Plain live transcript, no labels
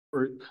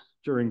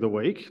during the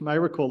week may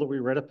recall that we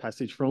read a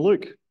passage from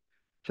Luke,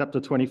 chapter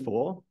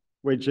 24,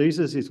 where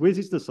Jesus is with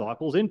his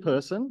disciples in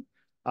person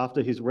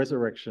after his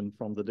resurrection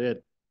from the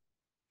dead.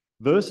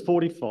 Verse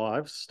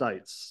 45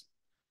 states,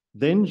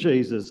 "Then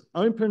Jesus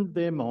opened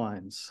their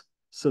minds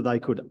so they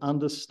could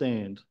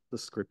understand the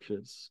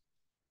scriptures."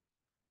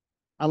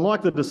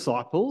 Unlike the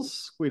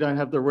disciples, we don't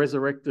have the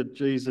resurrected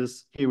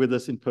Jesus here with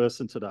us in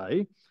person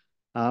today.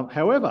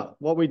 However,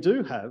 what we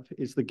do have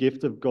is the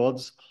gift of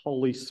God's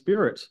Holy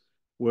Spirit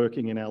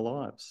working in our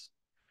lives.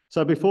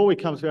 So before we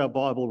come to our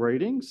Bible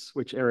readings,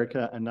 which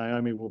Erica and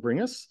Naomi will bring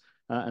us,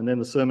 and then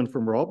the sermon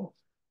from Rob,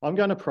 I'm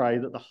going to pray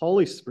that the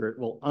Holy Spirit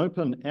will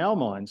open our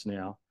minds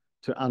now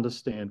to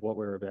understand what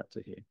we're about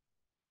to hear.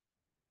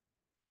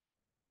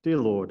 Dear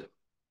Lord,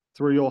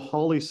 through your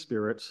Holy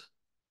Spirit,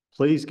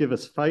 please give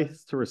us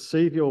faith to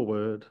receive your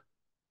word,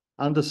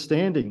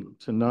 understanding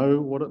to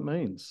know what it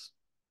means,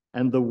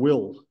 and the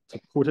will to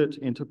put it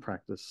into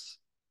practice.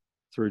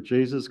 Through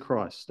Jesus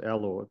Christ, our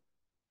Lord.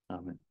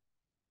 Amen.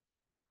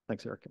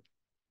 Thanks, Erica.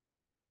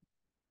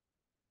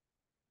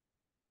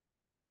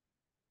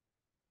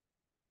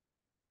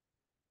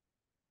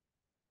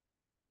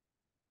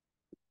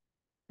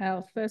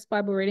 Our first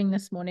Bible reading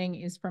this morning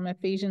is from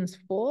Ephesians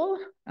 4.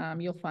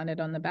 You'll find it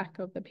on the back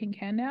of the pink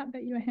handout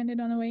that you were handed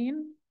on the way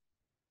in.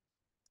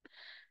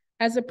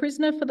 As a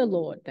prisoner for the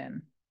Lord,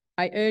 then,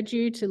 I urge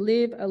you to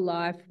live a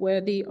life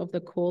worthy of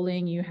the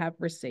calling you have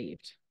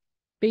received.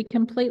 Be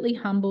completely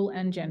humble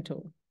and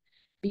gentle.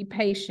 Be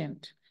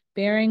patient,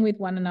 bearing with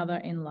one another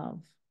in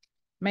love.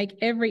 Make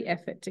every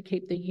effort to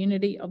keep the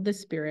unity of the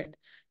Spirit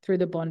through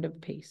the bond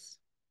of peace.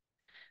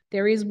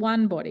 There is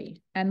one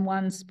body and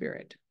one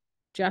Spirit,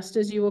 just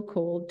as you were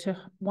called to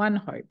one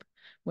hope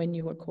when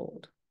you were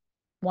called.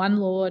 One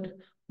Lord,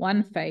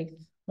 one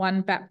faith,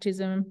 one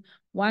baptism,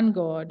 one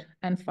God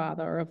and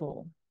Father of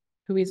all,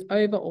 who is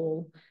over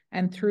all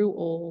and through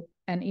all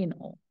and in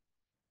all.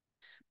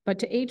 But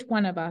to each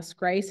one of us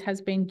grace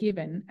has been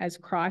given as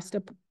Christ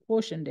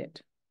apportioned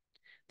it.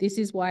 This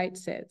is why it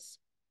says,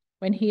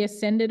 when he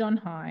ascended on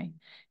high,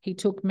 he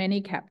took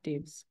many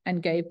captives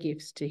and gave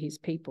gifts to his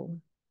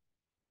people.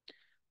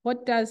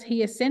 What does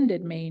he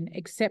ascended mean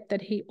except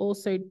that he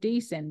also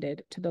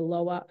descended to the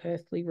lower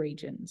earthly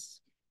regions?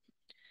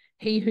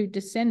 He who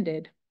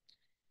descended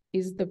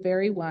is the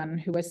very one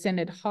who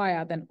ascended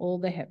higher than all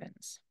the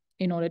heavens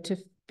in order to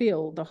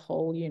fill the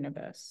whole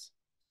universe.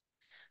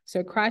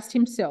 So Christ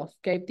himself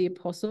gave the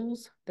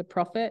apostles, the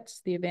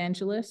prophets, the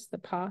evangelists, the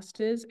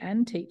pastors,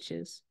 and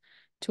teachers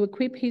to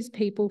equip his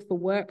people for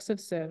works of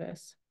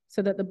service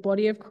so that the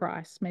body of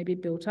Christ may be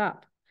built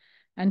up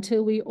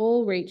until we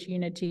all reach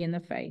unity in the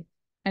faith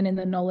and in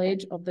the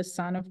knowledge of the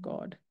Son of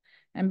God,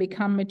 and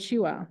become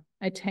mature,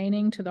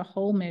 attaining to the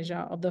whole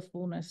measure of the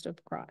fullness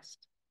of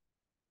Christ.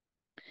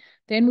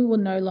 Then we will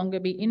no longer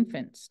be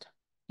infants,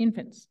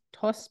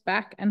 tossed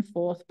back and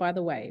forth by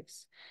the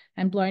waves,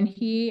 and blown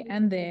here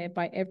and there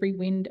by every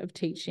wind of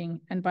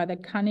teaching, and by the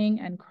cunning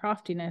and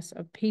craftiness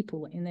of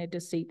people in their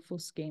deceitful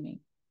scheming.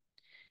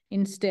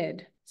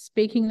 Instead,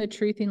 speaking the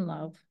truth in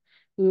love,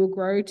 we will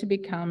grow to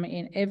become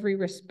in every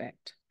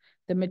respect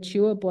the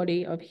mature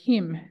body of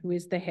him who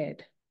is the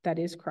head, that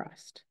is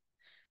Christ.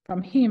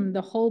 From him,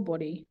 the whole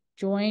body,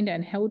 joined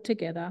and held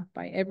together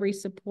by every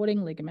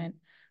supporting ligament,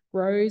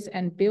 grows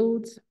and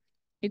builds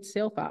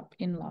itself up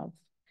in love,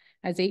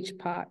 as each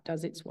part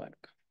does its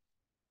work.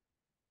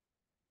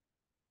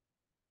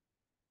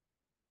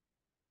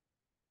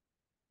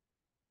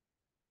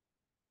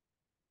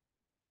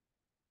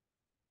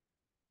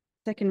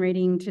 Second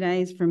reading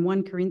today is from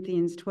 1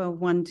 Corinthians 12,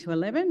 1 to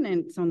 11,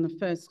 and it's on the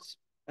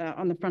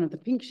front of the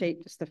pink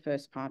sheet, just the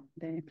first part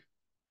there.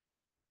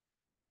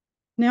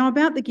 Now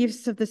about the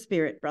gifts of the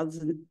Spirit,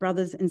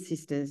 brothers and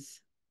sisters,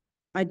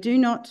 I do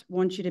not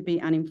want you to be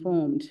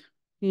uninformed.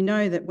 You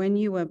know that when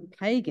you were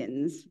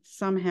pagans,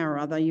 somehow or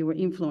other you were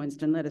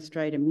influenced and led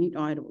astray to mute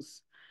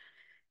idols.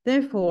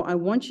 Therefore, I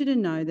want you to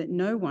know that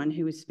no one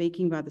who is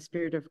speaking by the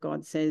Spirit of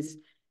God says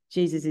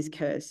Jesus is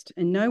cursed,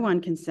 and no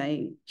one can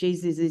say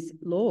Jesus is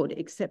Lord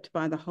except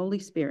by the Holy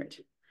Spirit.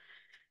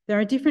 There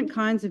are different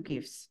kinds of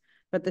gifts,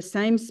 but the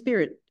same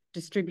Spirit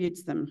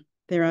distributes them.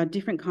 There are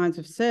different kinds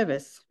of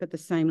service, but the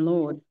same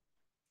Lord.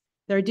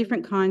 There are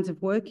different kinds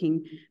of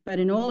working, but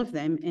in all of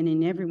them and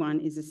in everyone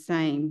is the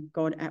same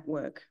God at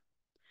work.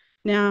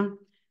 Now to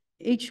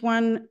each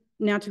one,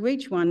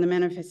 the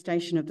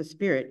manifestation of the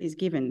Spirit is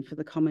given for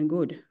the common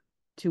good.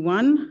 To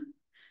one,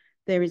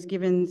 there is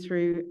given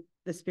through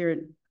the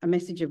Spirit a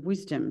message of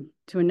wisdom.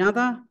 To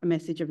another, a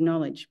message of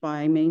knowledge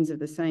by means of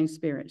the same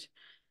Spirit.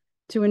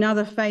 To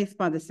another, faith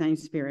by the same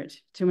Spirit.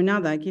 To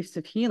another, gifts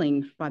of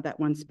healing by that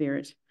one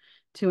Spirit.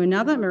 To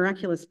another,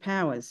 miraculous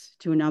powers.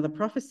 To another,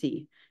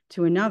 prophecy.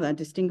 To another,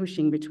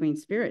 distinguishing between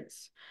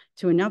spirits.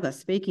 To another,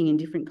 speaking in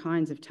different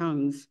kinds of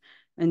tongues.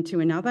 And to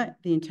another,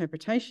 the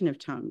interpretation of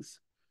tongues.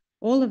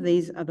 All of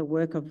these are the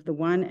work of the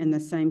one and the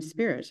same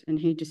Spirit, and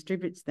he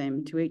distributes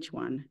them to each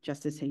one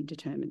just as he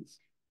determines.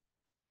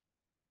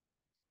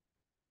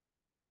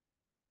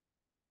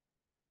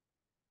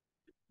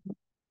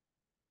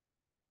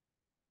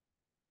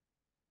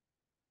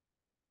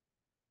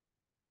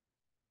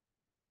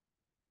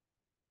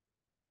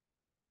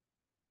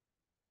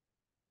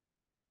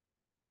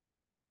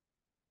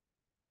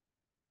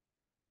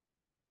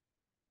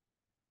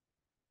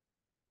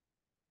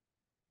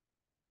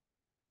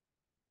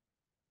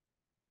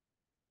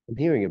 I'm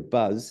hearing a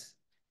buzz.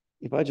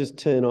 If I just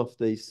turn off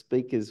these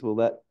speakers, will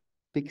that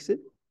fix it?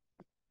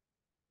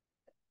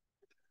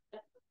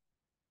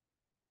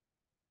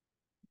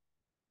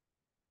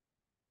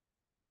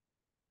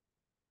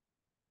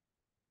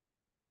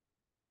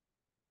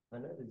 I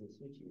know there's a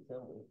switch here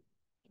somewhere.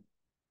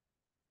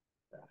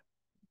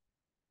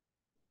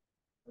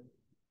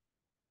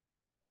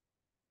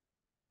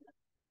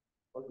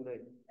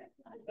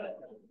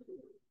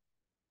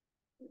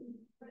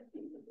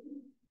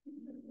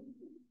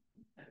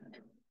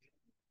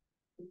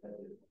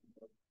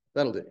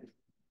 That'll do.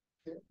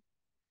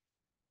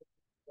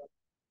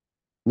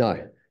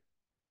 No.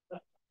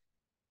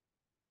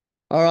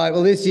 All right,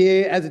 well, this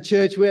year as a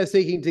church, we are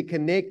seeking to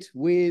connect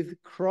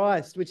with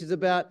Christ, which is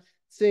about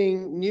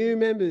seeing new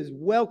members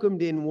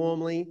welcomed in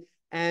warmly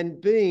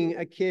and being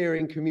a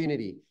caring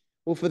community.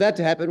 Well, for that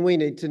to happen, we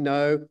need to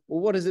know,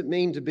 well, what does it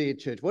mean to be a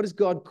church? What is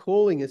God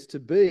calling us to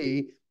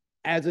be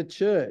as a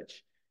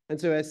church? And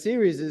so our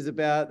series is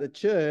about the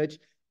church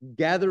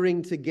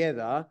gathering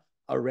together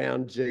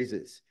around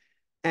Jesus.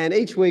 And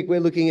each week we're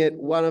looking at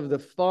one of the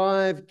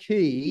 5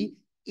 key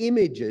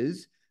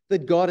images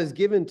that God has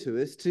given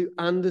to us to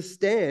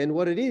understand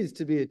what it is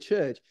to be a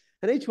church.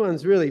 And each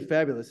one's really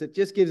fabulous. It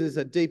just gives us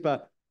a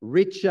deeper,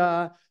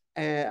 richer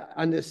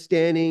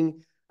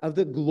understanding of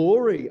the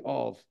glory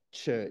of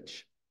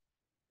church.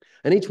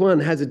 And each one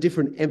has a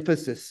different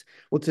emphasis.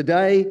 Well,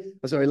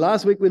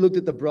 last week we looked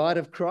at the bride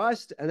of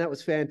Christ, and that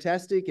was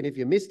fantastic. And if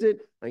you missed it,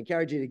 I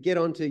encourage you to get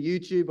onto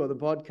YouTube or the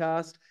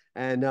podcast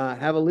and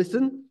have a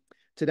listen.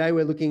 Today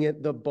we're looking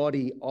at the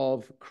body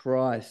of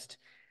Christ.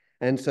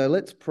 And so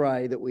let's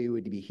pray that we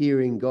would be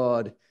hearing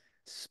God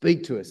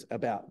speak to us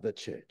about the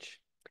church.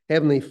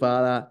 Heavenly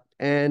Father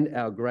and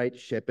our great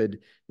shepherd,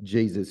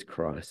 Jesus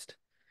Christ,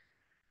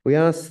 we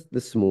ask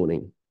this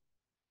morning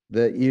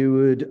that you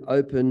would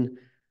open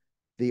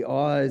the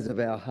eyes of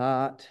our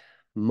heart,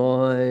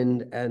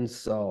 mind, and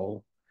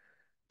soul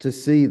to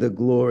see the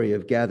glory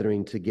of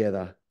gathering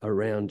together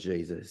around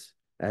Jesus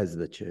as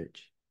the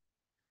church.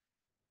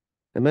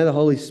 And may the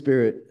Holy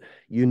Spirit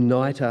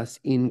unite us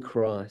in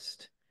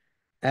Christ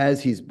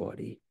as his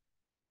body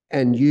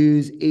and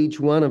use each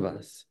one of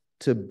us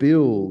to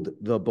build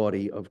the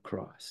body of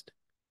Christ.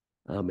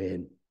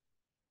 Amen.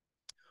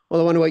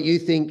 Well, I wonder what you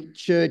think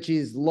church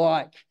is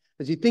like.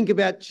 As you think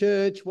about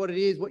church, what it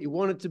is, what you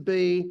want it to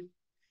be,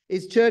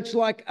 is church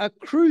like a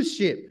cruise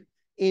ship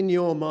in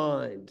your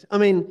mind? I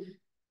mean,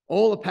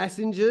 all the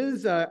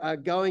passengers are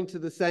going to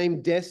the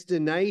same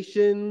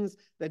destinations.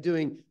 They're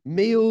doing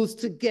meals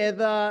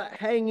together,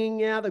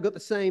 hanging out. They've got the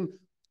same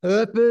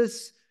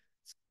purpose.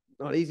 It's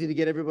not easy to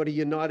get everybody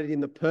united in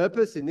the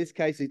purpose. In this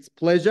case, it's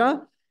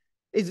pleasure.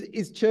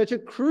 Is church a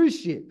cruise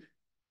ship?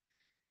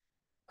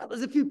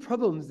 There's a few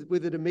problems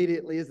with it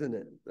immediately, isn't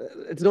it?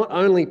 It's not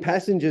only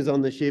passengers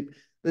on the ship.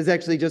 There's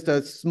actually just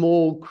a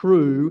small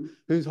crew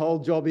whose whole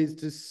job is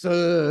to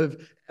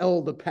serve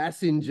all the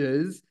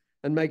passengers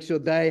and make sure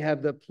they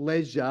have the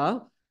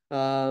pleasure.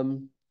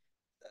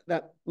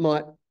 That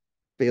might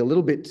be a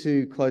little bit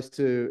too close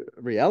to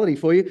reality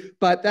for you,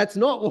 but that's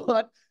not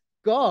what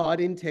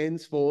God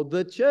intends for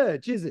the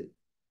church, is it?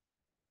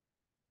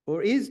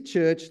 Or is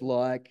church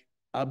like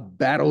a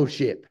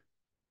battleship?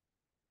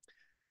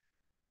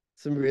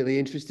 Some really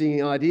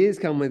interesting ideas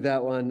come with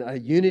that one. A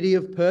unity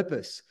of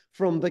purpose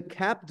from the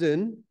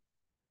captain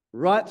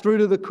right through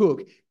to the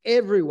cook.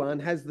 Everyone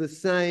has the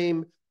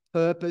same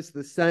purpose,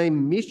 the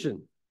same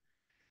mission.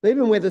 They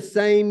even wear the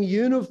same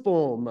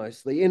uniform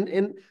mostly.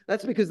 And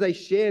that's because they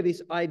share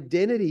this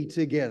identity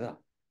together.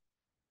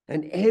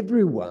 And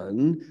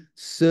everyone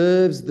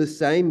serves the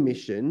same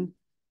mission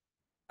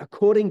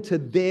according to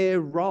their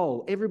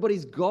role.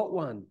 Everybody's got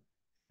one.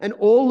 And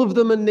all of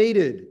them are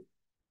needed.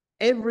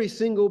 Every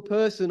single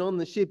person on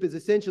the ship is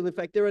essential. In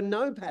fact, there are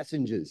no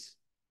passengers.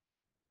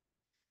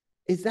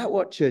 Is that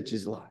what church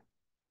is like?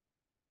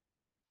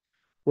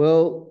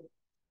 Well,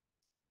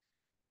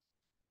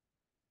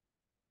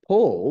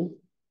 Paul,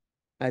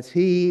 as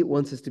he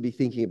wants us to be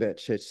thinking about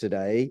church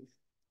today,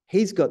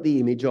 he's got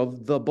the image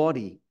of the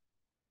body.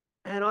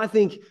 And I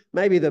think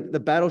maybe the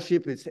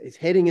battleship is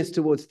heading us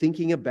towards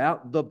thinking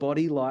about the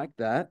body like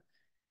that.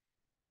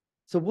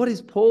 So what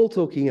is Paul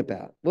talking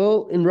about?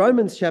 Well, in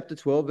Romans chapter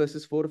 12,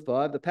 verses 4 to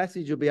 5, the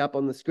passage will be up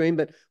on the screen,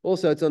 but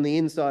also it's on the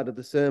inside of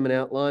the sermon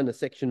outline, a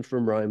section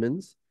from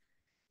Romans.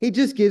 He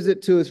just gives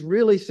it to us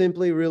really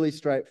simply, really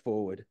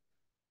straightforward.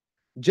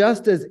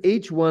 Just as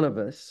each one of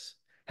us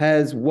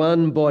has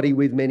one body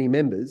with many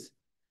members,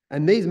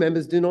 and these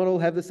members do not all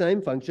have the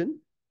same function,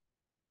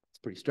 it's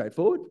pretty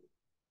straightforward.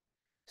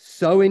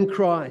 So in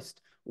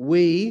Christ,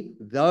 we,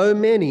 though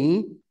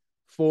many,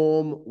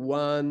 form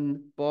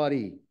one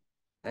body,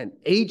 and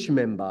each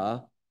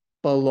member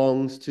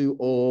belongs to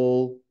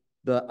all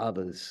the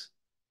others.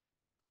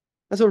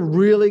 That's a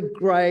really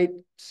great,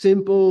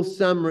 simple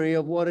summary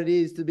of what it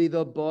is to be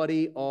the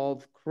body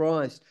of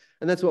Christ.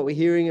 And that's what we're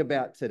hearing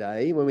about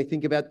today when we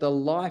think about the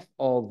life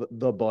of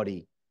the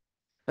body.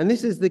 And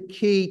this is the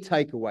key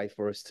takeaway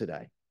for us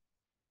today.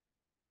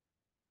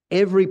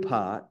 Every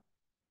part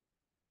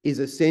is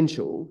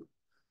essential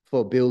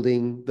for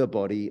building the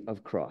body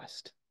of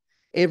Christ.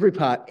 Every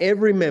part,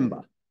 every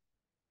member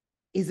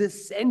is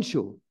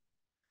essential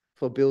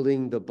for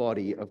building the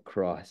body of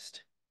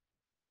Christ.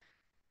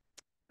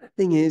 The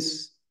thing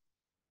is,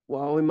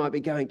 while we might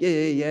be going,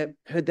 yeah,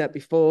 heard that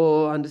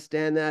before,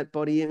 understand that,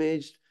 body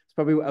image, it's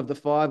probably of the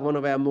five, one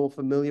of our more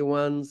familiar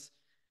ones.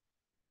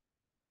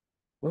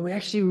 When we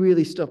actually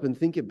really stop and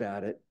think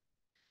about it,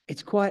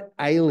 it's quite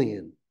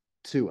alien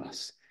to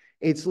us.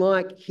 It's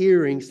like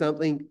hearing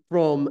something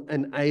from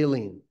an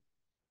alien.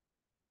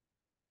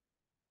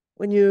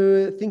 When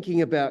you're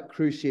thinking about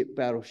cruise ship,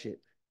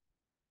 battleship,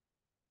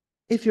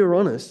 if you're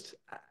honest,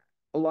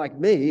 like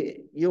me,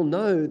 you'll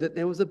know that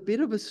there was a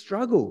bit of a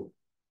struggle,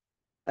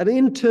 an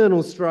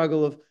internal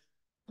struggle of,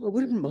 well, I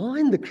wouldn't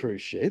mind the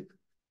cruise ship.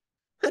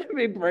 That'd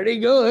be pretty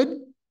good.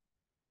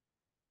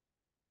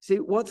 See,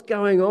 what's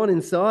going on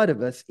inside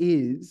of us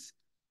is,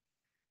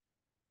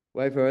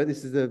 wait for it,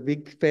 this is a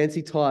big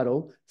fancy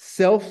title,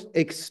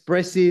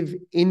 self-expressive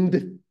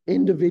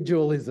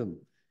individualism.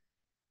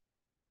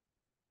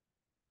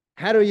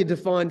 How do you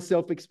define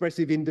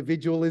self-expressive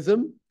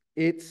individualism?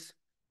 It's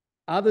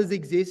others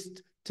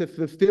exist to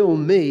fulfill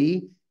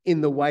me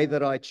in the way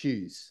that I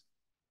choose.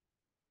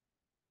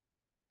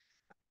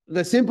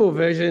 The simple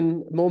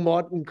version, more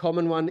modern,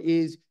 common one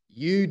is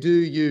you do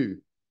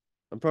you.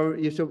 I'm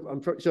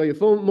sure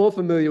you're more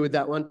familiar with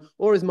that one.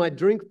 Or as my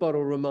drink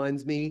bottle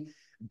reminds me,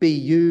 be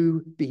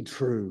you, be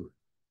true.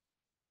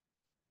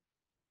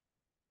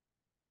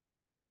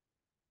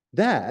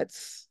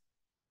 That's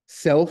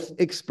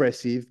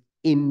self-expressive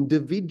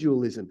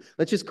individualism.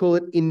 Let's just call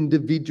it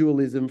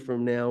individualism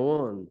from now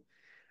on.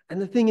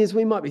 And the thing is,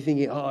 we might be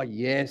thinking, oh,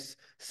 yes,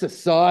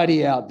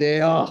 society out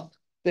there, oh,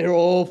 they're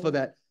all for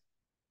that.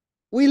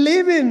 We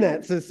live in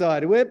that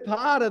society. We're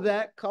part of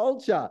that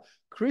culture.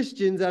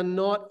 Christians are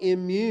not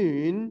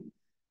immune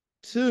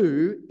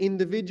to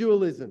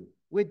individualism.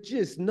 We're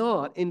just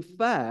not. In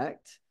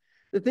fact,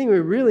 the thing we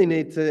really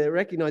need to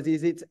recognize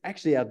is it's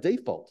actually our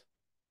default.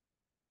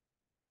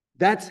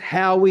 That's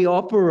how we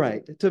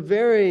operate to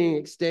varying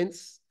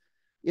extents.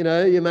 You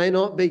know, you may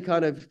not be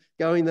kind of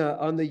going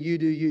on the you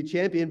do you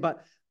champion,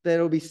 but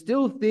there'll be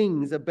still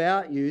things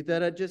about you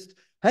that are just,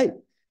 hey,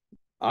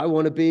 I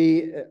want to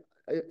be,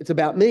 it's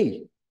about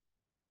me.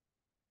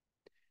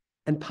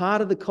 And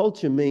part of the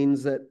culture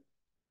means that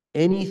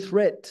any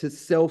threat to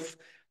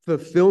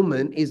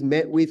self-fulfillment is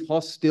met with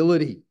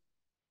hostility,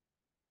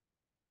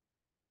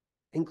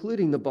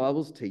 including the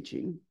Bible's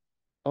teaching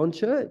on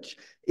church.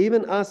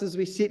 Even us as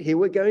we sit here,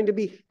 we're going to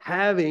be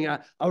having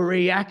a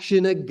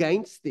reaction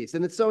against this.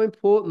 And it's so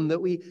important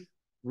that we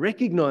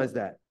recognize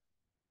that.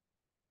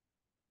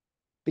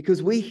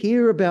 Because we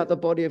hear about the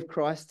body of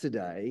Christ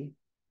today,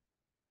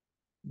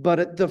 but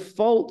it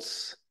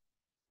defaults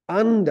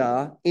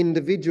under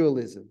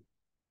individualism.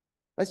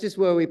 That's just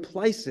where we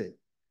place it.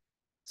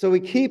 So we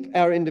keep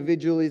our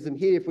individualism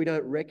here if we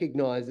don't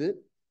recognize it.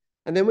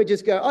 And then we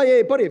just go, oh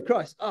yeah, body of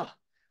Christ. Oh,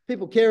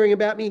 people caring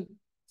about me.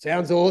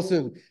 Sounds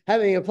awesome.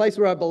 Having a place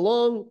where I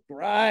belong,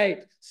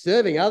 great.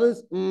 Serving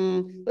others,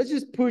 let's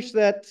just push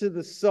that to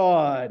the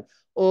side.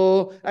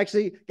 Or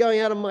actually going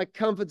out of my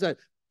comfort zone,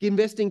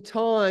 investing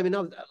time in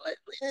others.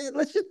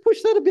 Let's just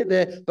push that a bit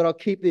there, but I'll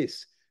keep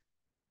this.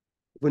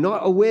 If we're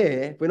not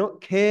aware, if we're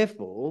not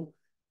careful,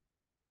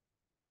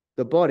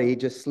 the body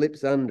just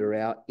slips under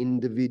our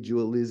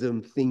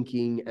individualism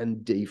thinking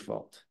and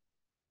default.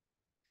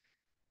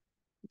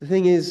 The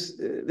thing is,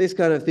 this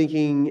kind of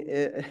thinking,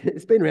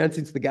 it's been around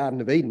since the Garden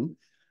of Eden,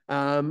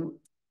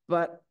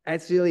 but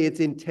actually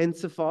it's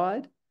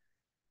intensified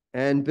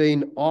and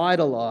been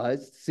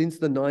idolized since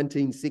the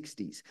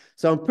 1960s.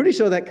 So I'm pretty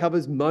sure that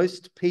covers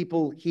most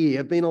people here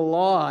have been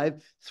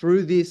alive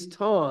through this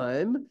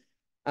time.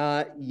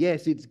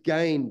 Yes, it's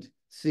gained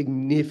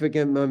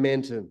significant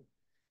momentum.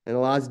 In the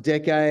last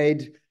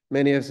decade,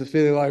 many of us are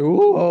feeling like,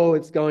 whoa,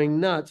 it's going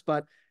nuts,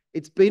 but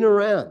it's been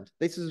around.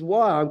 This is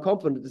why I'm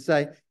confident to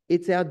say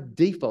it's our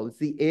default. It's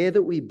the air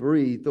that we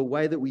breathe, the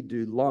way that we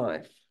do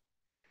life.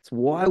 It's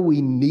why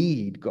we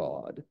need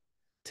God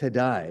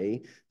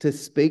today to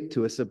speak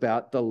to us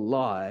about the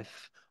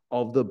life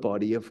of the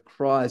body of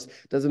Christ.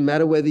 Doesn't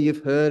matter whether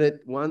you've heard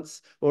it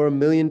once or a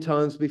million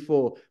times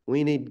before.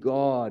 We need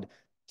God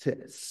to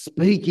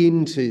speak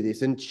into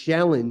this and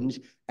challenge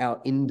our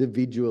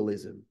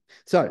individualism.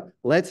 So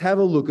let's have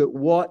a look at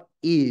what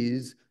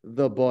is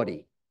the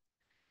body.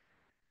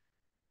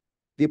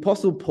 The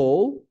Apostle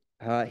Paul,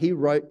 he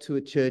wrote to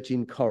a church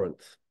in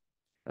Corinth.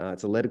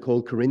 It's a letter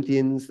called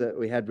Corinthians that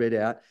we had read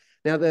out.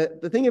 Now,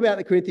 the thing about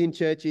the Corinthian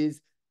church is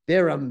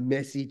they're a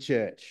messy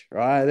church,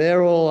 right?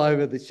 They're all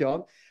over the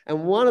shop.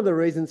 And one of the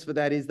reasons for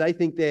that is they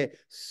think they're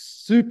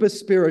super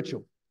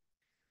spiritual.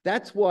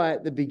 That's why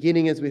at the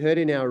beginning, as we heard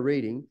in our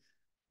reading,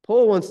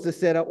 Paul wants to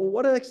set up, well,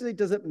 what actually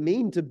does it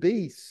mean to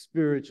be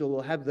spiritual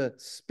or have the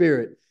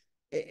Spirit?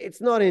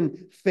 It's not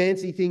in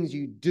fancy things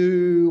you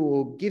do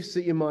or gifts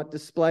that you might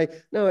display.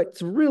 No,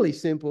 it's really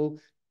simple.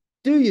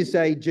 Do you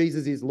say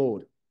Jesus is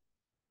Lord?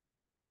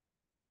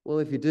 Well,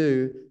 if you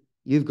do,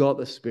 you've got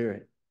the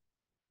Spirit.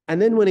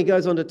 And then when he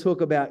goes on to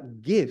talk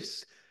about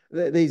gifts,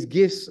 these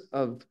gifts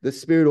of the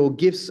Spirit, or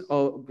gifts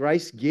of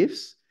grace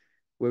gifts,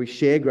 where we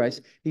share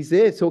grace, he's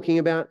there talking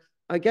about,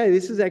 okay,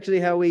 this is actually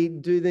how we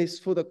do this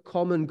for the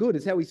common good.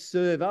 It's how we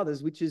serve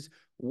others, which is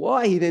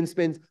why he then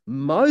spends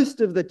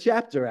most of the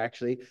chapter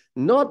actually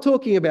not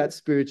talking about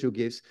spiritual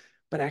gifts,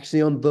 but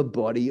actually on the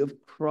body of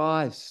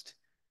Christ.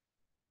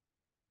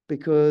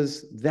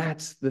 Because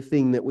that's the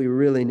thing that we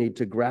really need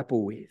to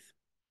grapple with.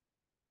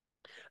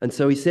 And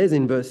so he says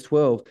in verse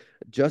 12,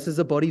 just as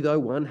a body, though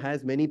one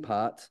has many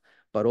parts,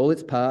 but all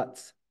its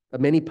parts,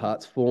 many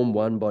parts form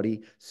one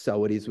body,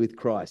 so it is with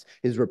Christ.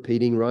 He's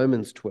repeating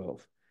Romans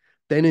 12.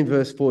 Then in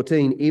verse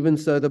 14, even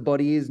so the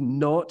body is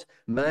not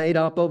made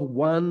up of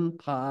one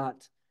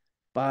part,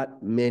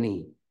 but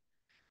many.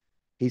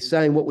 He's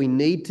saying what we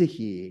need to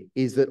hear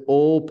is that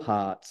all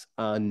parts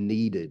are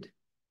needed.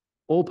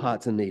 All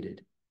parts are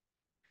needed.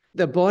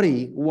 The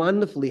body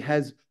wonderfully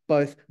has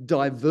both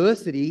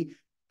diversity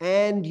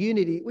and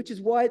unity, which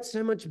is why it's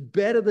so much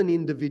better than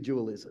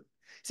individualism.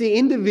 See,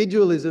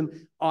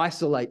 individualism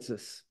isolates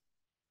us.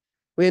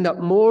 We end up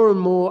more and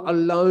more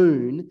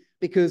alone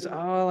because,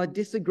 oh, I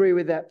disagree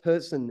with that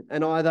person,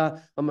 and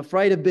either I'm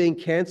afraid of being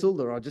cancelled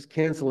or I'm just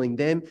cancelling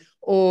them,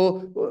 or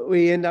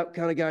we end up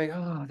kind of going,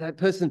 oh, that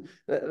person,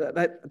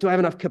 do I have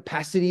enough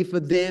capacity for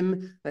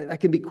them? That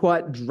can be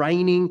quite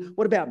draining.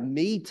 What about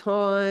me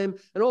time?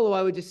 And all the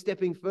way we're just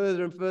stepping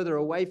further and further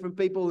away from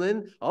people.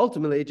 Then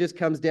ultimately it just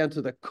comes down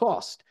to the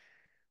cost.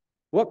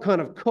 What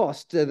kind of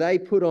cost do they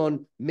put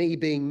on me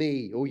being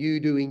me or you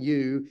doing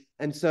you?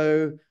 And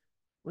so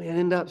we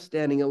end up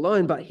standing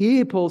alone. But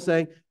here Paul's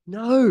saying,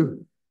 no,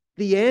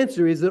 the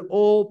answer is that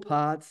all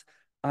parts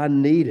are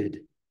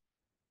needed.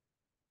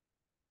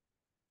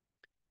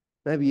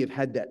 Maybe you've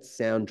had that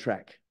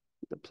soundtrack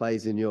that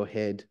plays in your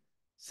head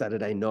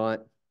Saturday night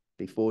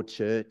before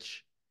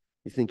church.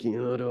 You're thinking,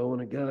 oh, do I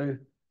want to go?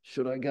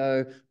 Should I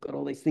go? Got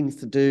all these things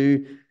to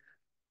do.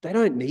 They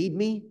don't need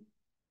me.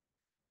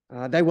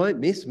 They won't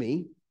miss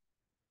me.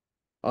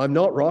 I'm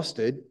not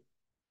rostered.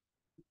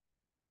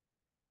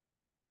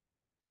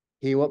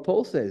 Hear what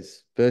Paul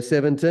says, verse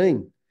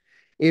 17.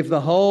 If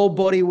the whole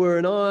body were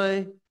an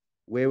eye,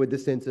 where would the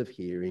sense of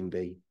hearing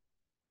be?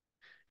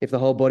 If the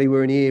whole body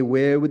were an ear,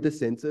 where would the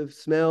sense of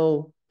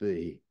smell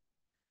be?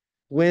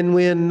 When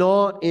we're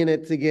not in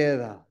it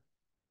together,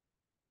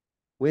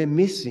 we're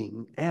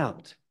missing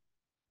out.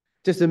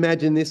 Just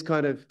imagine this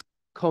kind of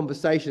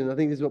conversation. I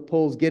think this is what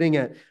Paul's getting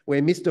at,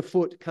 where Mr.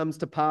 Foot comes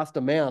to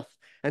Pastor Mouth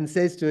and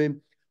says to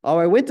him, oh,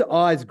 I went to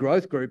I's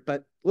growth group,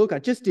 but look, I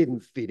just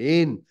didn't fit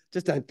in.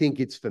 Just don't think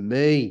it's for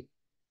me.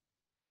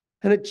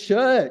 And at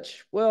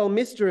church, well,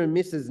 Mr. and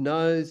Mrs.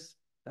 Nose,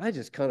 they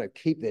just kind of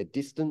keep their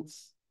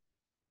distance.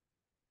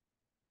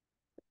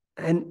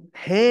 And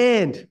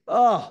Hand,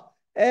 oh,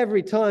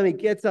 every time he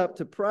gets up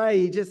to pray,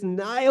 he just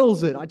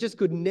nails it. I just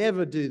could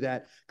never do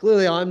that.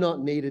 Clearly, I'm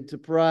not needed to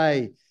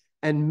pray.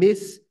 And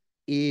Miss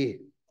Ear,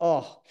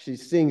 oh, she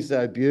sings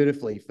so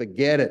beautifully.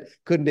 Forget it.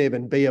 Couldn't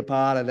even be a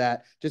part of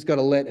that. Just got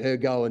to let her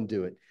go and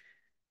do it.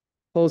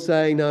 Paul's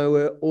saying, no,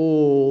 we're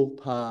all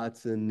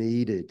parts are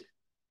needed.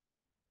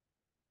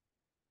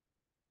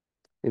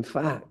 In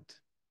fact,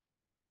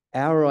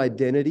 our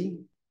identity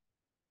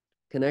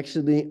can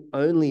actually be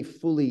only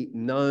fully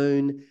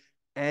known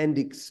and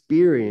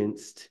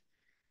experienced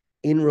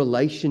in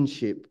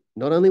relationship,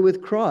 not only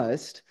with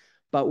Christ,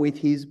 but with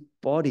his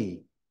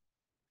body.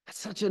 That's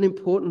such an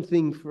important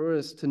thing for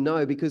us to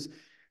know, because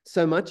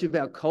so much of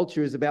our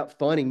culture is about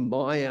finding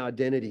my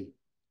identity.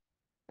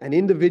 And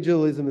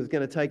individualism is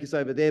going to take us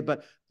over there,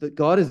 but that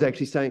God is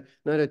actually saying,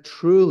 no, to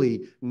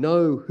truly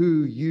know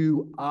who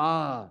you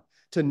are,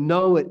 to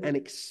know it and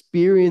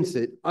experience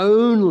it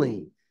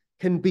only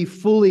can be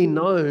fully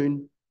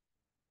known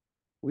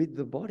with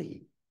the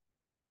body.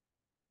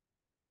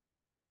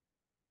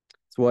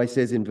 That's why he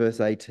says in verse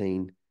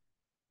 18,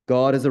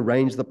 God has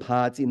arranged the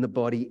parts in the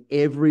body,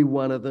 every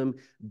one of them,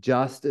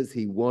 just as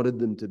he wanted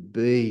them to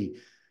be.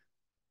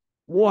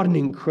 What an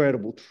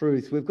incredible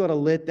truth. We've got to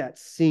let that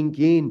sink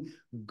in.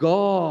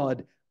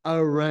 God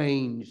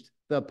arranged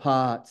the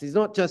parts. He's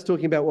not just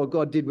talking about what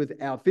God did with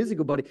our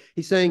physical body.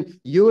 He's saying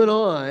you and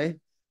I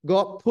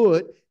got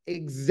put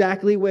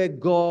exactly where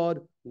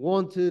God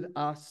wanted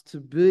us to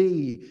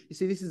be. You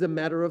see, this is a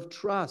matter of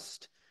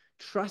trust,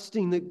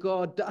 trusting that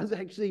God does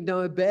actually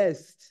know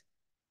best,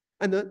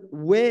 and that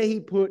where he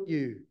put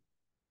you,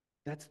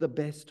 that's the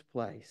best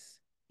place.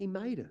 He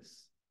made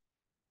us.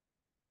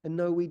 And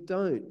no, we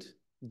don't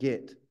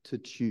get to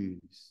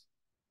choose.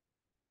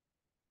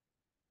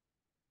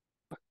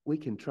 But we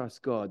can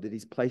trust God that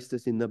he's placed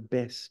us in the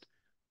best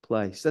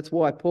place. That's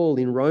why Paul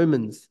in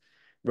Romans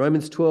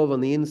 12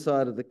 on the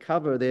inside of the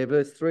cover there,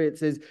 verse 3, it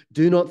says,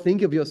 do not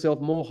think of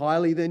yourself more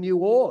highly than you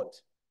ought.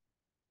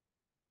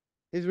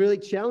 He's really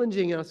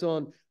challenging us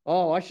on,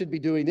 oh, I should be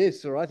doing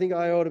this, or I think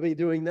I ought to be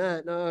doing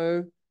that.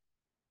 No.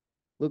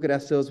 Look at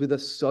ourselves with a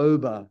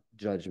sober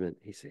judgment,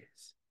 he says.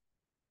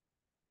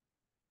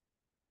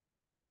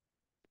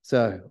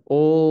 So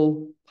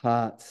all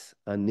parts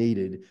are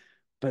needed.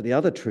 But the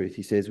other truth,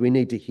 he says, we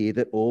need to hear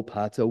that all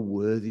parts are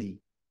worthy.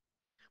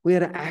 We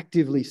are to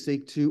actively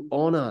seek to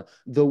honor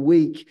the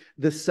weak,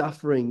 the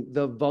suffering,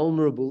 the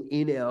vulnerable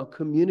in our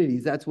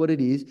communities. That's what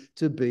it is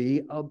to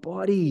be a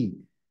body.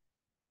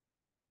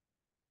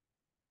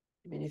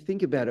 I mean, you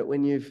think about it,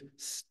 when you've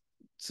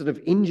sort of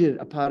injured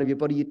a part of your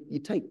body, you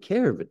take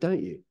care of it,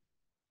 don't you?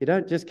 You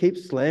don't just keep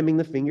slamming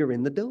the finger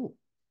in the door.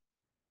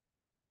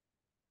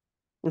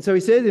 And so he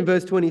says in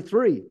verse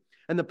 23,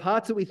 and the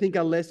parts that we think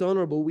are less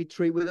honorable, we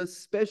treat with a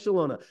special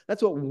honor.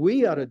 That's what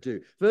we are to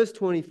do. Verse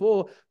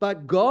 24,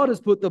 but God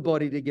has put the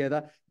body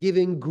together,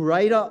 giving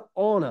greater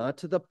honor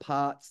to the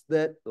parts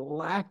that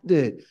lacked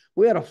it.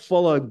 We are to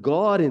follow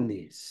God in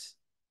this.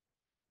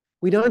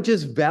 We don't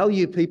just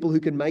value people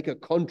who can make a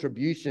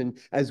contribution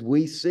as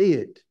we see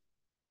it.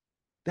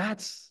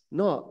 That's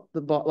not the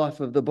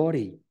life of the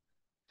body.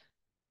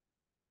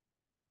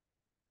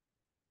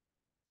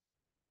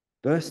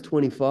 Verse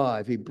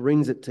 25, he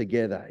brings it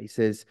together. He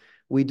says,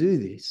 we do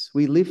this.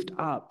 We lift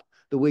up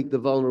the weak, the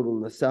vulnerable,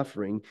 and the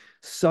suffering,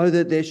 so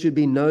that there should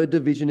be no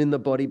division in the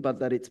body, but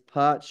that its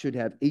parts should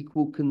have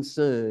equal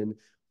concern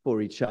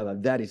for each other.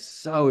 That is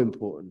so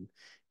important.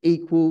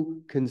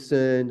 Equal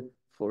concern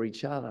for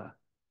each other.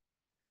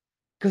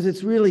 Because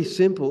it's really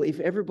simple. If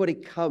everybody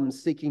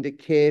comes seeking to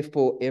care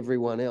for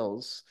everyone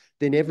else,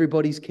 then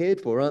everybody's cared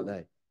for, aren't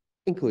they?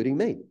 Including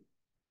me.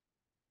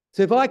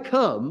 So if I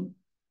come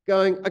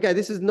going, okay,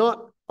 this is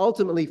not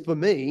ultimately for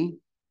me,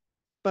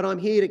 but I'm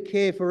here to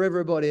care for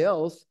everybody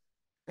else.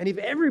 And if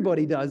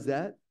everybody does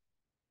that,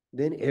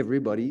 then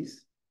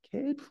everybody's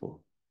cared for.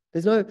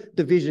 There's no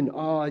division.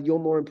 Oh, you're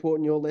more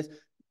important, you're less.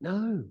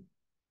 No.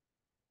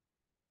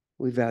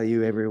 We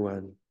value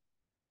everyone.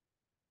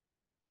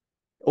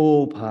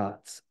 All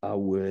parts are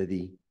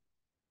worthy.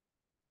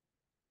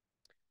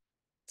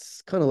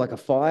 It's kind of like a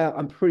fire.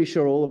 I'm pretty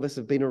sure all of us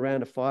have been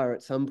around a fire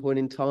at some point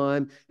in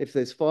time. If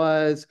there's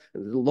fires,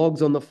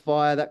 logs on the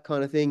fire, that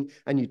kind of thing,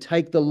 and you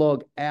take the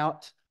log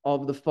out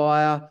of the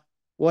fire,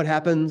 what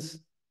happens?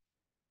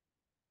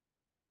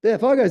 The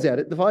fire goes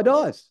out, the fire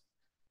dies.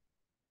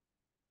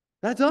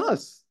 That's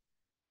us.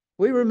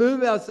 We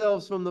remove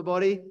ourselves from the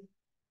body.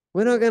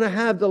 We're not going to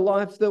have the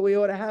life that we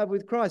ought to have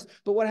with Christ.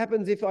 But what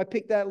happens if I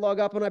pick that log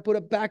up and I put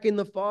it back in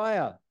the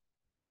fire?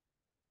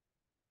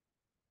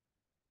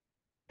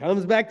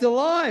 Comes back to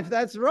life.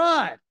 That's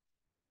right.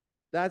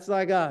 That's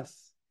like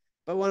us.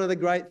 But one of the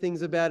great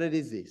things about it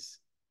is this.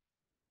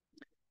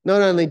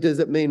 Not only does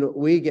it mean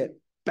we get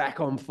back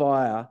on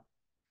fire,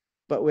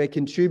 but we're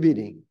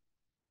contributing.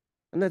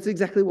 And that's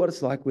exactly what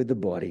it's like with the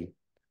body.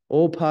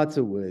 All parts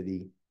are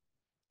worthy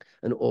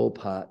and all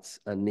parts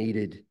are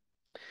needed.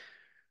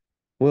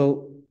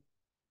 Well,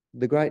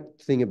 the great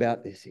thing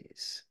about this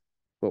is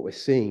what we're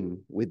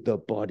seeing with the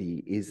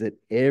body is that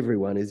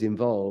everyone is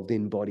involved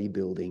in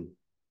bodybuilding.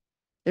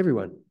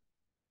 Everyone.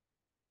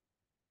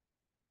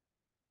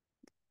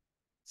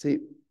 See,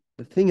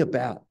 the thing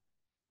about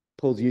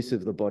Paul's use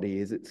of the body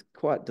is it's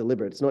quite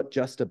deliberate. It's not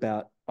just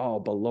about,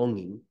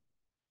 belonging.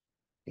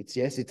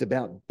 It's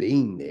about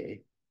being there.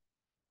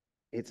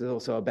 It's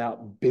also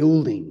about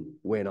building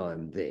when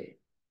I'm there.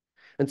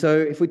 And so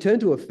if we turn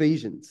to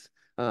Ephesians,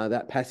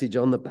 that passage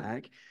on the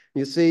back,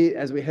 you'll see,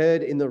 as we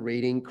heard in the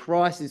reading,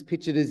 Christ is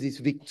pictured as this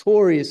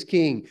victorious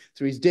king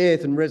through his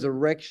death and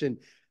resurrection.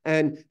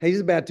 And he's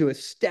about to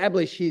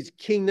establish his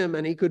kingdom,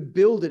 and he could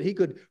build it. He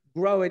could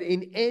grow it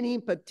in any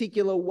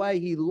particular way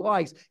he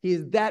likes. He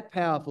is that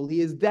powerful.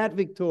 He is that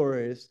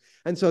victorious.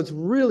 And so it's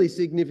really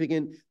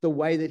significant the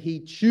way that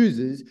he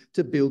chooses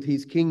to build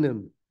his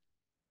kingdom.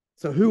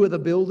 So who are the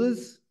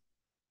builders?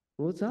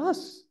 Well, it's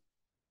us.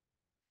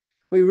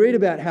 We read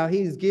about how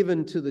he's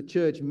given to the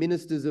church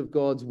ministers of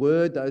God's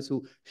word, those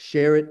who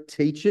share it,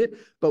 teach it.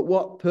 But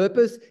what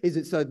purpose? Is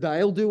it so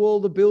they'll do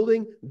all the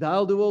building?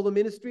 They'll do all the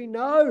ministry?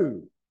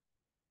 No.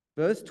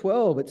 Verse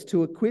 12, it's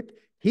to equip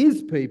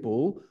his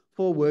people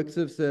for works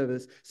of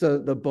service so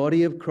that the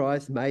body of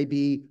Christ may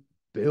be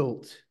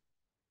built.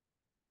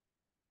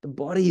 The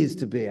body is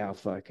to be our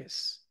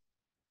focus.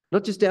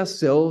 Not just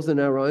ourselves and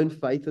our own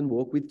faith and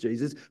walk with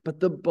Jesus, but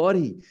the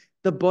body.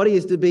 The body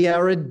is to be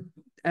our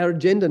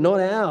agenda, not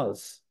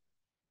ours.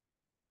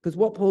 Because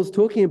what Paul's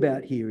talking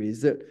about here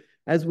is that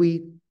as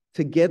we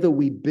together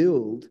we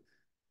build,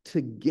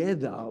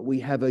 together we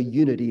have a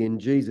unity in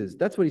Jesus.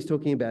 That's what he's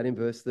talking about in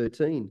verse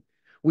 13.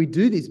 We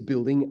do this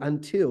building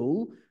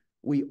until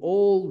we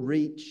all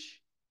reach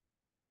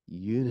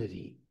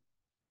unity.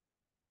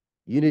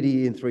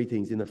 Unity in three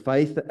things: in the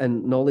faith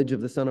and knowledge of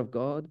the Son of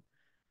God,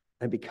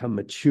 and become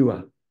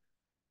mature,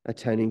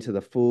 attaining to the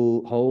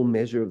whole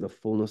measure of the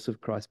fullness of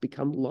Christ.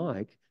 Become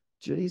like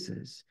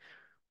Jesus.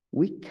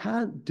 We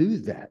can't do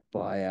that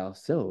by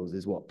ourselves,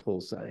 is what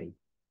Paul's saying.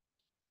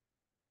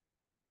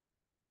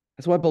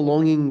 That's why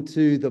belonging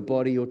to the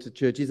body or to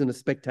church isn't a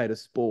spectator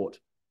sport.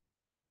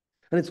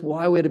 And it's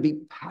why we're to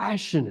be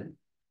passionate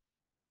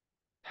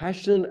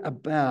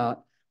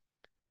about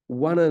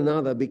one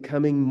another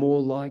becoming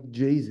more like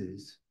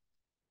Jesus.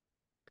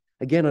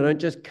 Again, I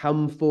don't just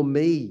come for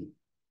me.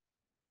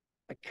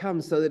 I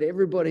come so that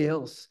everybody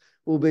else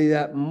will be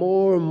that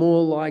more and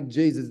more like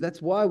Jesus.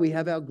 That's why we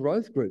have our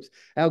growth groups.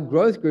 Our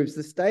growth groups,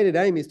 the stated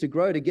aim is to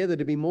grow together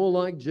to be more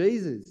like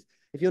Jesus.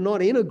 If you're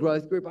not in a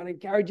growth group, I'd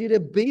encourage you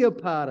to be a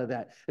part of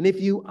that. And if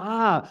you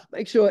are,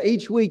 make sure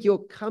each week you're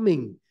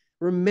coming,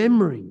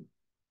 remembering,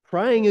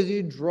 praying as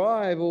you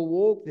drive or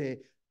walk there.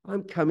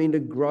 I'm coming to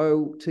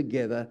grow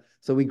together.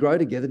 So we grow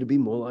together to be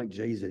more like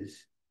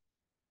Jesus.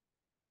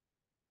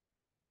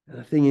 And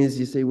the thing is,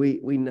 you see,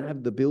 we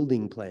have the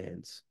building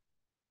plans.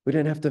 We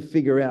don't have to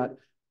figure out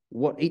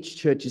what each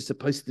church is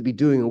supposed to be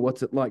doing or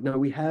what's it like. No,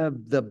 we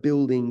have the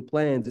building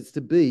plans. It's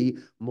to be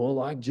more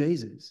like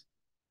Jesus.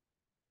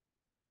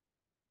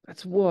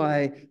 That's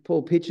why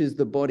Paul pictures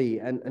the body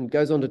and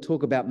goes on to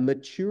talk about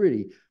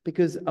maturity,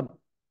 because a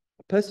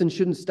person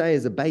shouldn't stay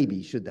as a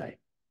baby, should they?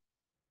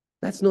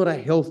 That's not a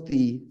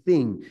healthy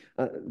thing.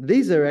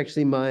 These are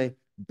actually my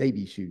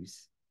baby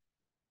shoes.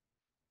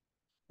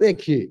 They're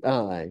cute,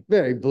 aren't they?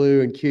 Very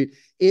blue and cute.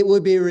 It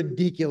would be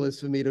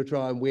ridiculous for me to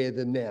try and wear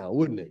them now,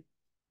 wouldn't it?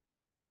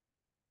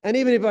 And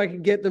even if I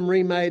could get them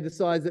remade the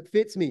size that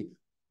fits me,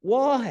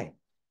 why?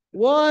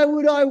 Why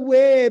would I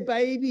wear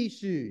baby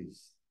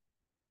shoes?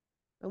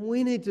 And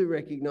we need to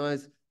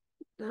recognize,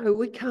 no,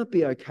 we can't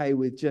be okay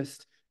with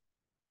just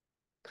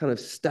kind of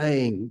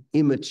staying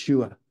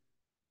immature,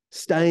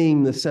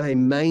 staying the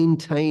same,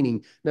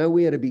 maintaining. No,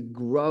 we are to be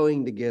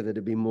growing together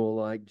to be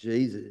more like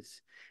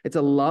Jesus. It's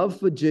a love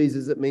for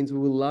Jesus that means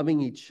we're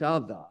loving each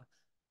other.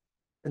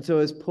 And so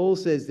as Paul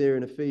says there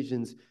in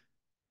Ephesians,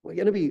 we're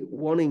going to be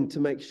wanting to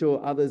make sure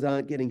others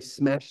aren't getting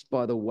smashed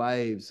by the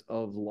waves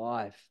of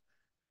life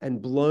and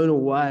blown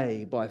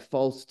away by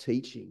false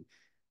teaching.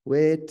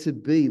 We're to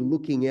be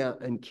looking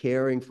out and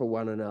caring for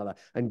one another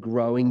and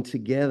growing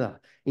together.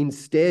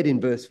 Instead, in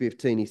verse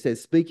 15, he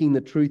says, speaking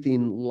the truth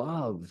in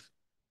love.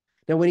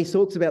 Now, when he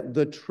talks about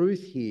the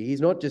truth here,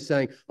 he's not just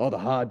saying, oh, the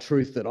hard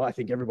truth that I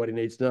think everybody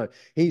needs to know.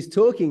 He's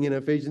talking in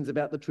Ephesians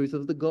about the truth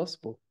of the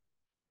gospel.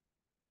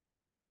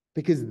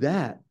 Because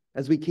that,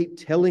 as we keep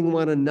telling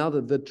one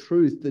another the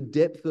truth, the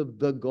depth of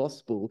the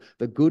gospel,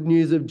 the good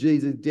news of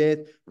Jesus' death,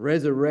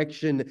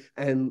 resurrection,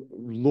 and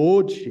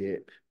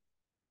lordship,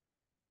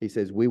 he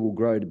says we will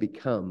grow to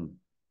become,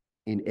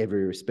 in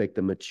every respect,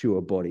 the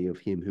mature body of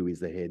him who is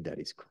the head, that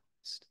is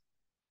Christ.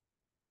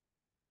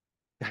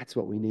 That's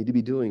what we need to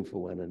be doing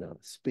for one another,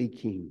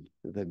 speaking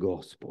the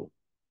gospel,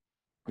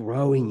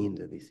 growing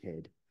into this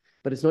head.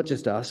 But it's not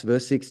just us.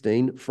 Verse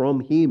 16,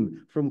 from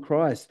him, from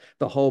Christ,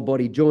 the whole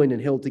body joined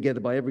and held together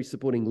by every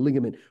supporting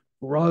ligament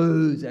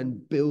grows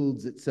and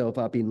builds itself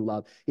up in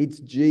love. It's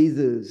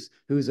Jesus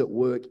who's at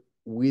work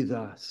with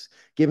us,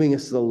 giving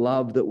us the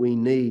love that we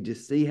need. You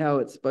see how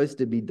it's supposed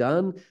to be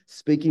done?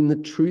 Speaking the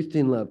truth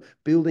in love,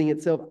 building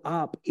itself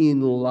up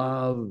in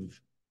love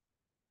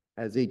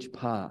as each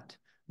part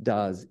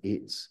does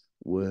its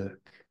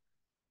work.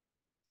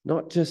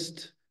 Not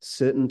just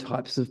certain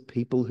types of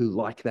people who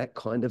like that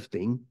kind of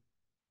thing,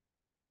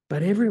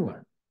 but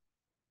everyone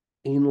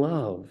in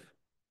love.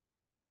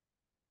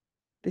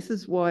 This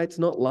is why it's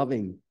not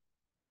loving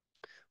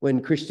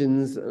when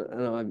Christians,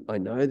 and I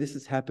know this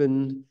has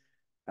happened,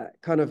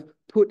 kind of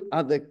put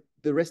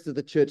the rest of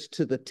the church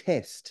to the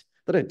test.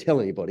 They don't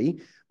tell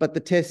anybody, but the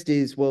test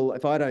is, well,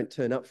 if I don't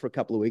turn up for a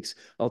couple of weeks,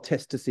 I'll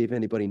test to see if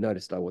anybody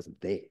noticed I wasn't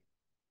there.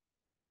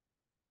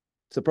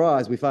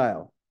 Surprise, we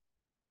fail.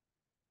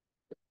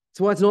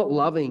 That's why it's not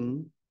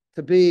loving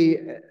to be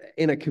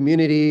in a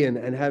community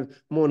and have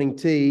morning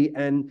tea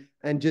and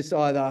just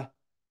either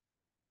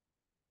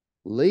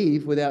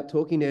leave without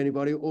talking to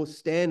anybody or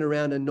stand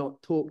around and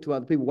not talk to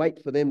other people,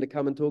 wait for them to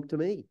come and talk to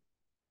me.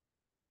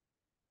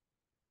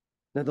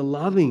 Now, the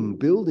loving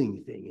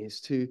building thing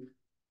is to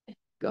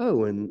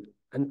go and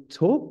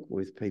talk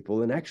with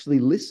people and actually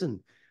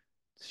listen,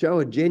 show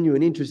a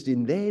genuine interest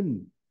in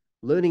them,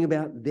 learning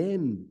about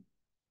them,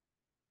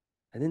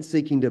 and then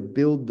seeking to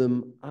build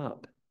them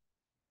up.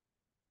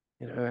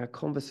 You know, our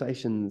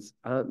conversations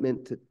aren't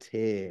meant to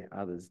tear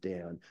others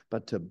down,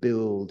 but to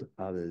build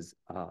others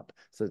up.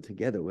 So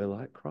together we're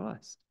like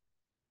Christ.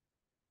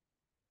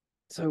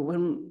 So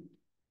when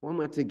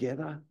we're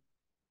together,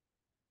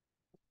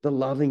 the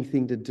loving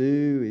thing to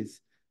do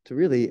is to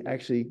really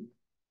actually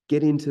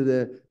get into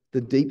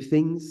the deep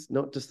things,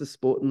 not just the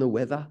sport and the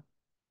weather,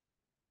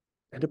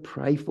 and to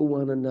pray for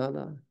one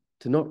another,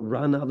 to not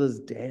run others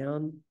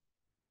down.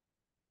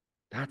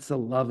 That's a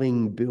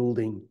loving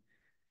building.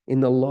 In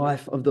the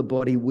life of the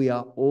body, we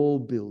are all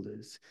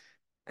builders.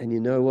 And you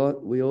know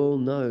what? We all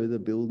know the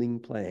building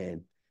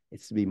plan.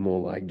 It's to be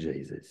more like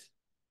Jesus.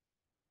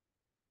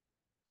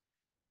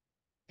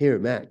 Here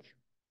at Mac,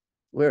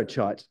 we're a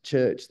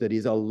church that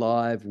is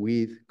alive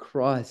with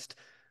Christ.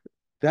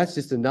 That's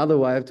just another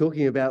way of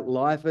talking about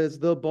life as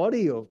the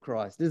body of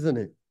Christ, isn't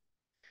it?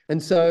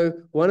 And so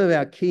one of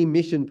our key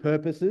mission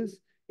purposes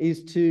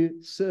is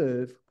to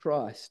serve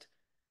Christ.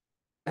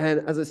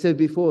 And as I said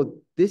before,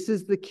 this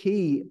is the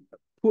key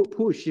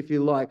push, if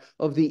you like,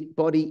 of the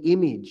body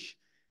image.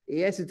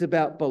 Yes, it's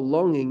about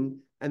belonging,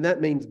 and that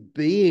means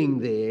being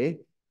there,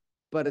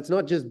 but it's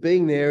not just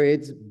being there,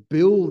 it's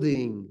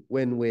building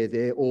when we're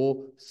there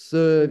or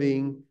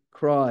serving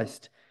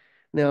Christ.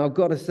 Now, I've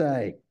got to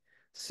say,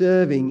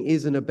 serving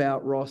isn't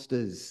about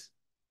rosters.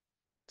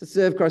 To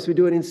serve Christ, we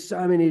do it in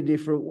so many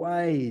different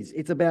ways.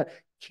 It's about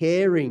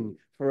caring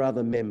for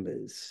other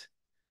members,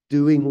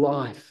 doing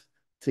life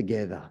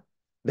together.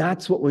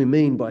 That's what we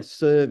mean by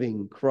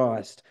serving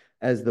Christ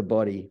as the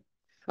body.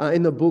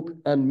 In the book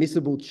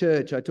Unmissable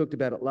Church, I talked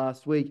about it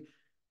last week.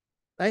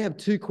 They have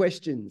 2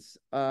 questions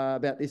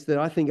about this that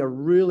I think are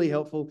really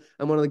helpful.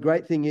 And one of the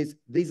great things is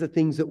these are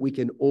things that we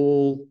can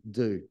all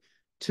do.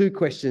 2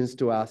 questions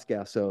to ask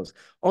ourselves.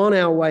 On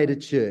our way to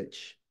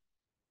church,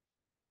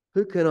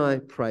 who can I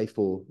pray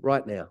for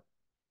right now?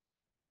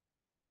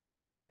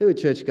 Who at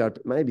church go?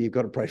 Maybe you've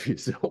got to pray for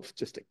yourself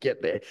just to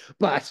get there.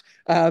 But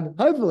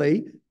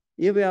hopefully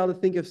you'll be able to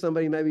think of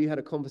somebody, maybe you had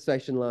a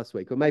conversation last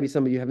week, or maybe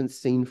somebody you haven't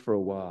seen for a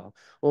while,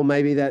 or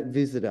maybe that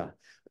visitor.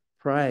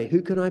 Pray.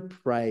 Who can I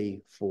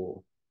pray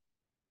for?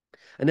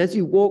 And as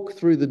you walk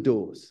through the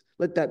doors,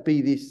 let that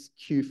be this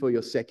cue for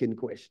your second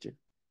question.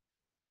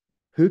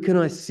 Who can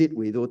I sit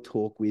with or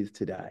talk with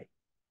today?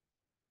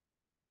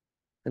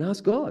 And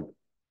ask God,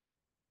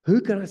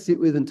 who can I sit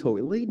with and talk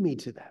with? Lead me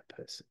to that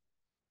person.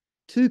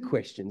 2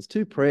 questions,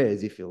 2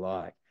 prayers, if you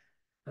like.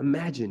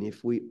 Imagine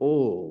if we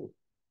all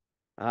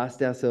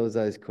asked ourselves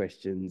those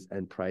questions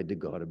and prayed to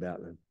God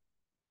about them.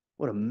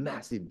 What a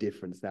massive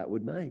difference that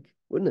would make,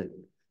 wouldn't it?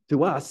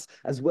 To us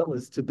as well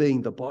as to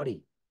being the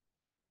body.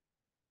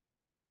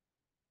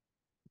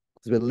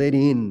 As we're let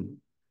in,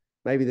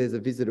 maybe there's a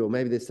visitor or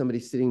maybe there's somebody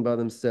sitting by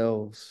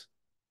themselves.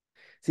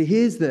 See,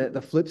 here's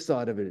the flip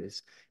side of it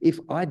is, if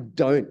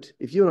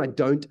you and I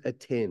don't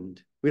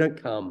attend, we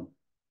don't come,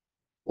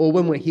 or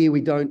when we're here,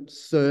 we don't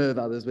serve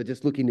others, we're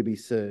just looking to be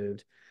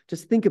served.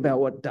 Just think about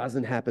what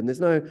doesn't happen. There's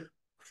no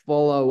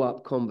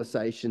follow-up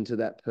conversation to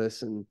that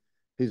person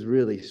who's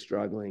really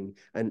struggling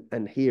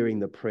and hearing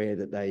the prayer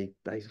that they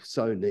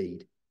so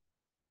need.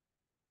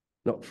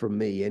 Not from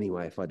me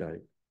anyway,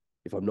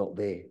 if I'm not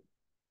there.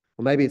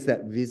 Or maybe it's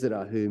that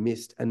visitor who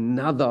missed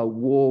another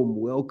warm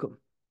welcome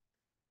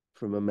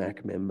from a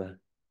MAC member.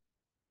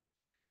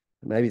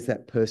 Maybe it's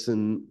that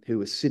person who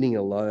was sitting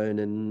alone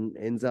and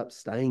ends up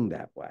staying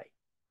that way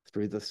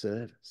through the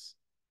service.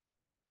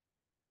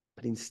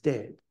 But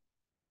instead,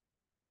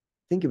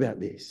 think about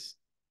this.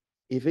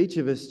 If each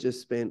of us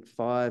just spent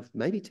 5,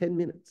 maybe 10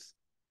 minutes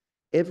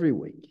every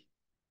week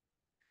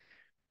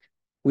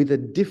with a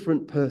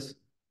different person,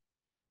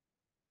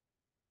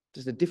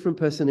 just a different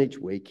person each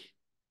week,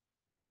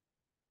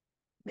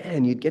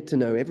 man, you'd get to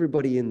know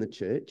everybody in the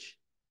church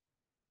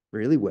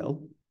really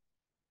well.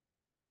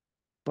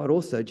 But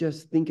also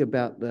just think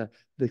about the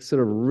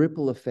sort of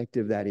ripple effect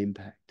of that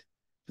impact.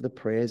 The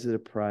prayers that are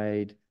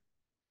prayed,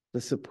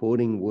 the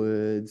supporting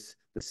words,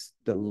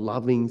 the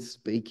loving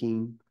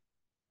speaking.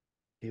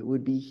 It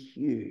would be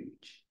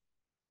huge.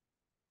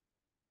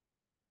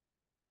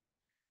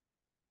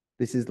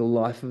 This is the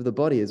life of the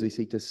body as we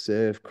seek to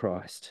serve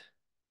Christ,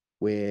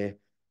 where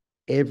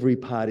every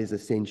part is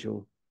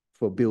essential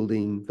for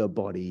building the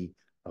body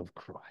of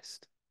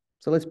Christ.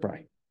 So let's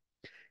pray.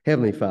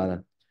 Heavenly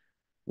Father,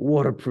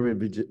 what a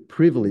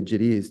privilege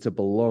it is to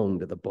belong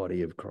to the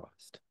body of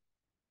Christ.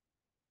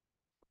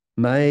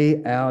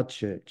 May our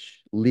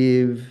church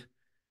live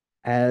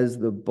as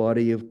the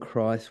body of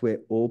Christ, where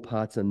all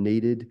parts are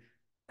needed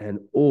and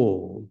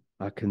all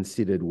are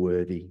considered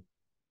worthy.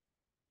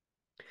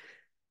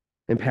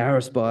 Empower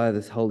us by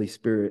this Holy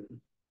Spirit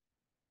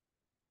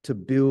to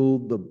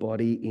build the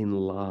body in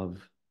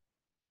love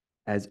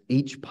as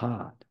each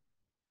part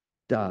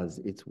does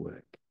its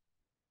work.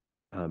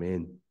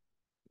 Amen.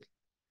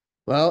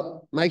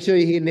 Well, make sure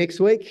you're here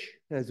next week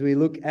as we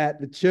look at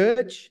the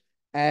church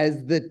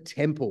as the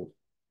temple.